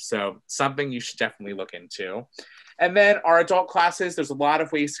 So something you should definitely look into. And then our adult classes, there's a lot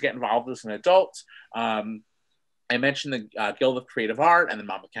of ways to get involved as an adult. I mentioned the Guild of Creative Art and the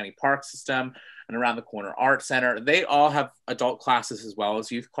Monmouth County Park System and Around the Corner Art Center. They all have adult classes as well as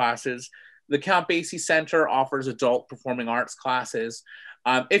youth classes. The Count Basie Center offers adult performing arts classes.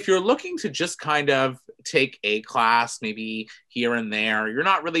 If you're looking to just kind of take a class, maybe here and there, you're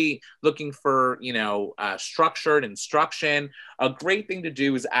not really looking for, structured instruction, a great thing to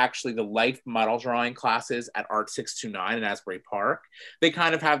do is actually the life model drawing classes at Art 629 in Asbury Park. They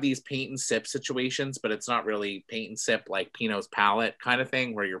kind of have these paint and sip situations, but it's not really paint and sip like Pinot's palette kind of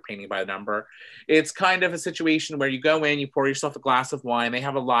thing where you're painting by number. It's kind of a situation where you go in, you pour yourself a glass of wine, they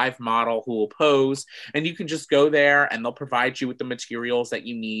have a live model who will pose, and you can just go there and they'll provide you with the materials that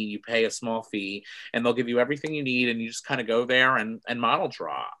you need. You pay a small fee and they'll give you everything you need, and you just kind of go there and model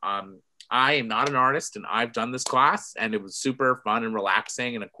draw. I am not an artist, and I've done this class, and it was super fun and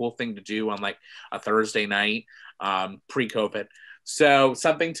relaxing and a cool thing to do on like a Thursday night pre-COVID. So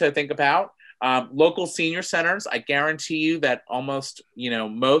something to think about. Local senior centers, I guarantee you that almost,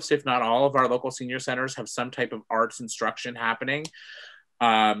 most, if not all of our local senior centers have some type of arts instruction happening.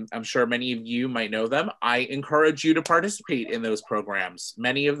 I'm sure many of you might know them. I encourage you to participate in those programs.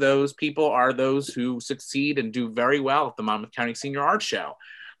 Many of those people are those who succeed and do very well at the Monmouth County Senior Art Show.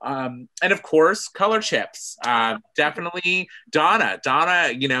 And of course, ColorChips. Definitely Donna.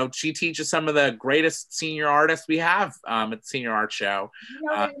 Donna, she teaches some of the greatest senior artists we have at the Senior Art Show.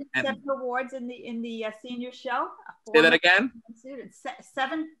 They accept awards in the senior show. Say that again? Students.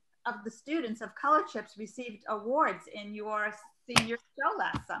 7 of the students of ColorChips received awards in your senior show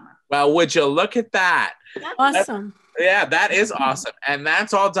last summer. Well, would you look at that? Awesome. That is awesome. And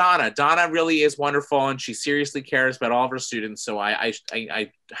that's all Donna. Donna really is wonderful, and she seriously cares about all of her students. So I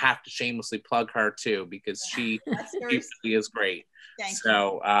have to shamelessly plug her too, because she really is great.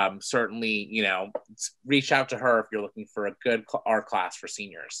 So certainly, reach out to her if you're looking for a good art class for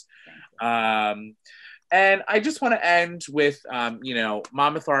seniors. And I just want to end with,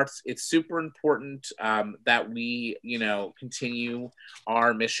 Monmouth Arts. It's super important that we, continue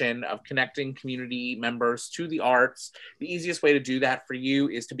our mission of connecting community members to the arts. The easiest way to do that for you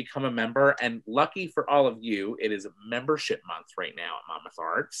is to become a member. And lucky for all of you, it is a membership month right now at Monmouth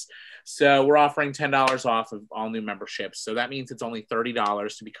Arts. So we're offering $10 off of all new memberships. So that means it's only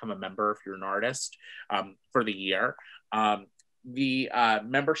 $30 to become a member if you're an artist for the year. The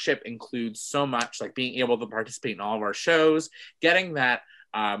membership includes so much, like being able to participate in all of our shows, getting that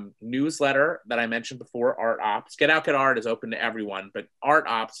newsletter that I mentioned before, Art Ops. Get Out, Get Art is open to everyone, but Art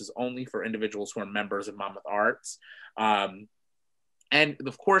Ops is only for individuals who are members of Monmouth Arts. And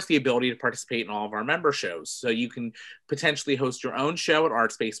of course, the ability to participate in all of our member shows. So you can potentially host your own show at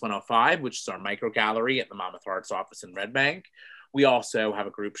Art Space 105, which is our micro gallery at the Monmouth Arts office in Red Bank. We also have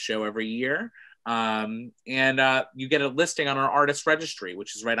a group show every year. And you get a listing on our artist registry,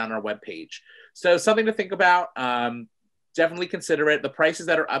 which is right on our webpage. So something to think about. Definitely consider it. The prices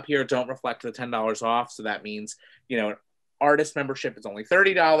that are up here don't reflect the $10 off. So that means, you know, artist membership is only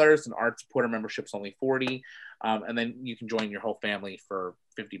 $30, and art supporter membership is only $40. And then you can join your whole family for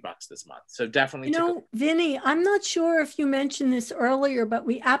 $50 this month. So definitely. You know, Vinny, I'm not sure if you mentioned this earlier, but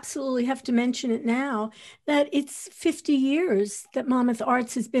we absolutely have to mention it now, that it's 50 years that Monmouth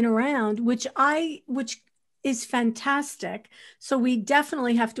Arts has been around, which is fantastic. So we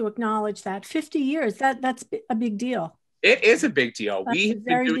definitely have to acknowledge that 50 years, that's a big deal. It is a big deal. That's a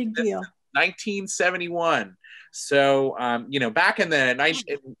very big deal. 1971. So, you know, back in the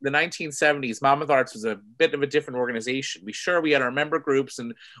 1970s, Monmouth Arts was a bit of a different organization. We had our member groups,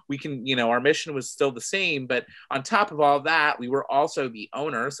 and we can, you know, our mission was still the same. But on top of all of that, we were also the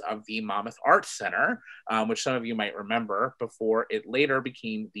owners of the Monmouth Arts Center, which some of you might remember before it later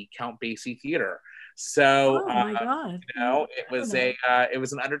became the Count Basie Theater. So, oh my God. You know, it was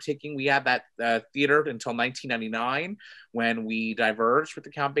an undertaking. We had that theater until 1999, when we diverged with the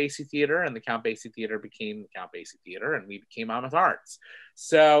Count Basie Theater, and the Count Basie Theater became the Count Basie Theater, and we became Monmouth Arts.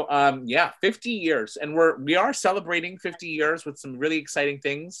 So yeah, 50 years, and we are celebrating 50 years with some really exciting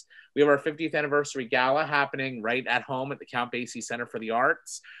things. We have our 50th anniversary gala happening right at home at the Count Basie Center for the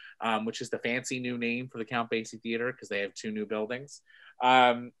Arts, which is the fancy new name for the Count Basie Theater because they have 2 new buildings.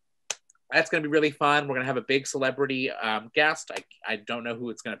 That's going to be really fun. We're going to have a big celebrity guest. I don't know who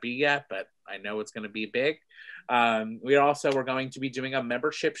it's going to be yet, but I know it's going to be big. We're going to be doing a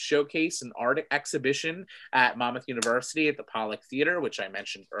membership showcase and art exhibition at Monmouth University at the Pollock Theater, which I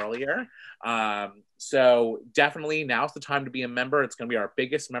mentioned earlier. So definitely now's the time to be a member. It's going to be our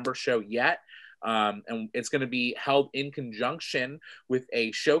biggest member show yet. And it's going to be held in conjunction with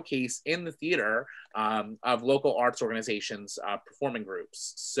a showcase in the theater of local arts organizations, performing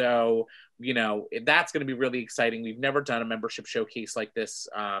groups. So, you know, that's going to be really exciting. We've never done a membership showcase like this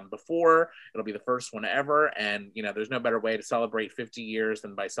before. It'll be the first one ever. And, you know, there's no better way to celebrate 50 years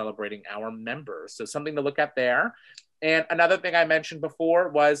than by celebrating our members. So something to look at there. And another thing I mentioned before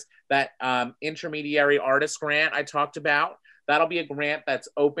was that intermediary artist grant I talked about. That'll be a grant that's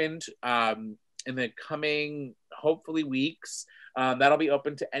opened in the coming, hopefully, weeks. That'll be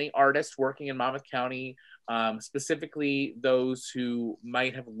open to any artist working in Monmouth County, specifically those who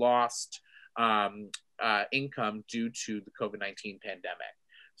might have lost income due to the COVID-19 pandemic.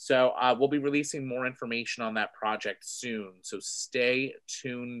 So we'll be releasing more information on that project soon. So stay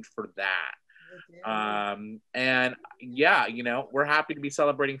tuned for that. And yeah, you know, we're happy to be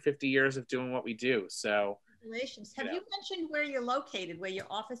celebrating 50 years of doing what we do. So congratulations. Have you mentioned where you're located, where your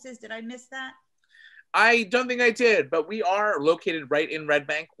office is? Did I miss that? I don't think I did, but we are located right in Red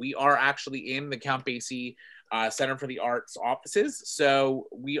Bank. We are actually in the Count Basie Center for the Arts offices. So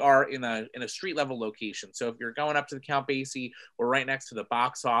we are in a street level location. So if you're going up to the Count Basie, we're right next to the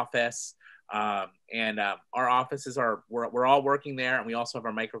box office. And our offices we're all working there. And we also have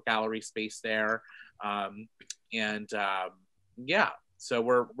our micro gallery space there. Yeah. So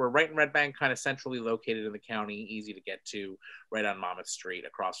we're right in Red Bank, kind of centrally located in the county, easy to get to, right on Monmouth Street,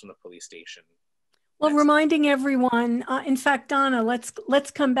 across from the police station. Well, reminding everyone, in fact, Donna,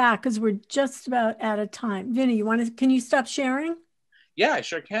 let's come back because we're just about out of time. Vinny, can you stop sharing? Yeah, I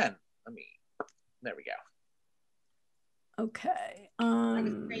sure can. There we go. Okay. That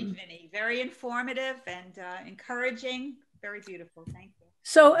was great, Vinny. Very informative and encouraging. Very beautiful. Thank you.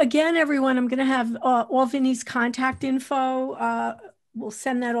 So again, everyone, I'm going to have all Vinny's contact info. We'll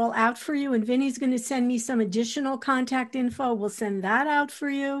send that all out for you. And Vinny's going to send me some additional contact info. We'll send that out for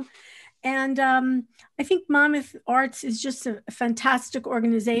you. And I think Monmouth Arts is just a fantastic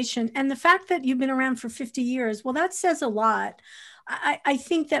organization. And the fact that you've been around for 50 years, well, that says a lot. I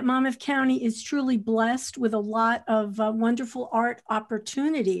think that Monmouth County is truly blessed with a lot of wonderful art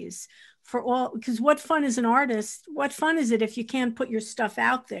opportunities for all, because what fun is an artist? What fun is it if you can't put your stuff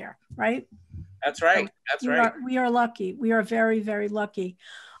out there, right? That's right. That's right. We are lucky. We are very, very lucky.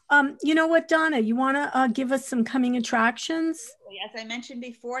 You know what, Donna, you want to give us some coming attractions? As I mentioned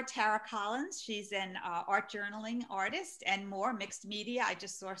before, Tarr Collins, she's an art journaling artist and more mixed media. I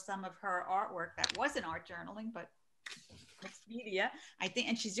just saw some of her artwork that wasn't art journaling, but mixed media, I think,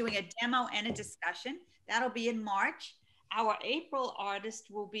 and she's doing a demo and a discussion. That'll be in March. Our April artist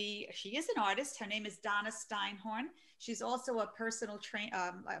will be, she is an artist. Her name is Donna Steinhorn. She's also a personal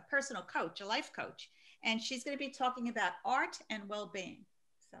coach, a life coach. And she's going to be talking about art and well-being.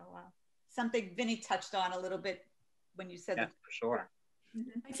 So something Vinny touched on a little bit when you said that. For sure.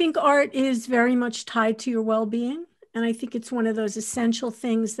 I think art is very much tied to your well-being. And I think it's one of those essential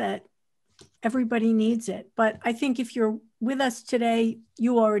things that everybody needs it. But I think if you're with us today,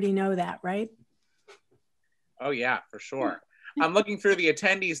 you already know that, right? Oh yeah, for sure. I'm looking through the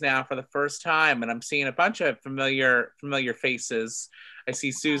attendees now for the first time, and I'm seeing a bunch of familiar faces. I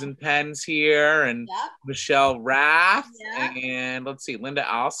see Susan Penn's here, and Michelle Rath, and let's see, Linda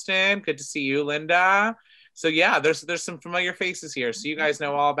Alston. Good to see you, Linda. So yeah, there's some familiar faces here. So you guys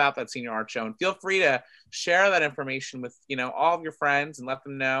know all about that senior art show, and feel free to share that information with all of your friends and let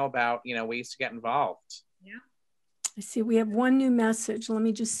them know about ways to get involved. Yeah. I see we have one new message. Let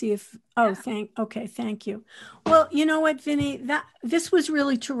me just see if, okay, thank you. Well, you know what, Vinny, this was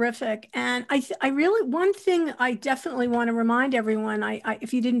really terrific. And I really, one thing I definitely want to remind everyone,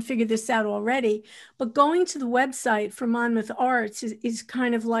 if you didn't figure this out already, but going to the website for Monmouth Arts is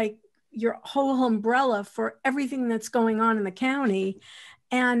kind of like your whole umbrella for everything that's going on in the county.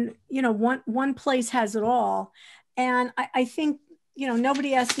 And, one place has it all. And I think,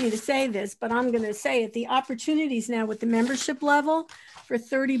 nobody asked me to say this, but I'm going to say it. The opportunities now with the membership level for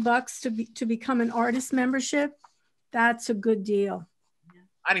 $30 to become an artist membership, that's a good deal.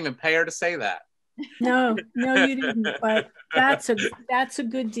 I didn't even pay her to say that. No, you didn't. But that's a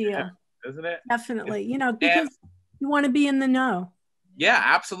good deal, isn't it? Definitely. Because you want to be in the know. Yeah,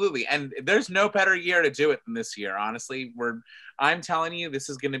 absolutely. And there's no better year to do it than this year. Honestly, I'm telling you, this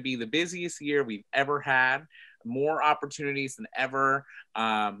is going to be the busiest year we've ever had. More opportunities than ever.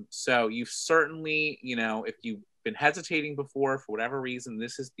 So you've certainly, if you've been hesitating before for whatever reason,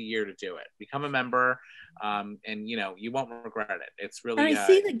 this is the year to do it. Become a member, and you won't regret it. It's really. And I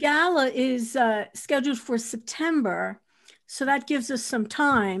see the gala is scheduled for September, so that gives us some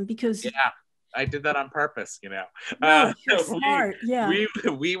time because. Yeah. I did that on purpose, No, you're smart. Yeah.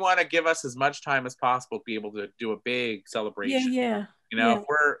 We want to give us as much time as possible to be able to do a big celebration. Yeah. If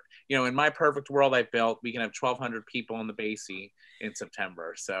we're, in my perfect world I built, we can have 1,200 people in the Basie in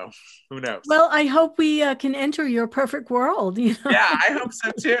September. So who knows? Well, I hope we can enter your perfect world. Yeah, I hope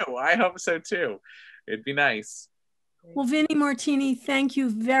so too. It'd be nice. Well, Vinny Martini, thank you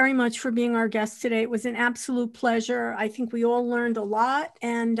very much for being our guest today. It was an absolute pleasure. I think we all learned a lot.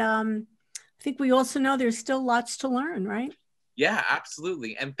 And I think we also know there's still lots to learn, right? Yeah,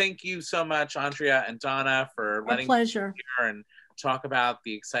 absolutely. And thank you so much, Andrea and Donna, for letting me here and talk about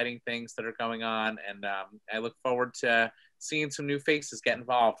the exciting things that are going on. And I look forward to seeing some new faces get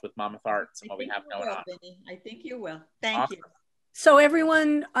involved with Monmouth Arts and what we have going on. Vinny. I think you will. Thank you. So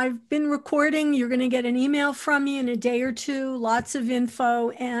everyone, I've been recording. You're going to get an email from me in a day or two, lots of info.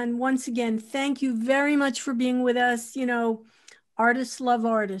 And once again, thank you very much for being with us. Artists love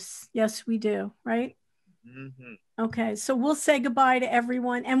artists. Yes, we do. Right? Mm-hmm. Okay. So we'll say goodbye to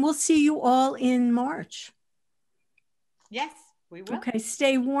everyone and we'll see you all in March. Yes, we will. Okay.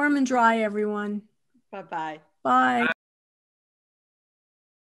 Stay warm and dry, everyone. Bye-bye. Bye.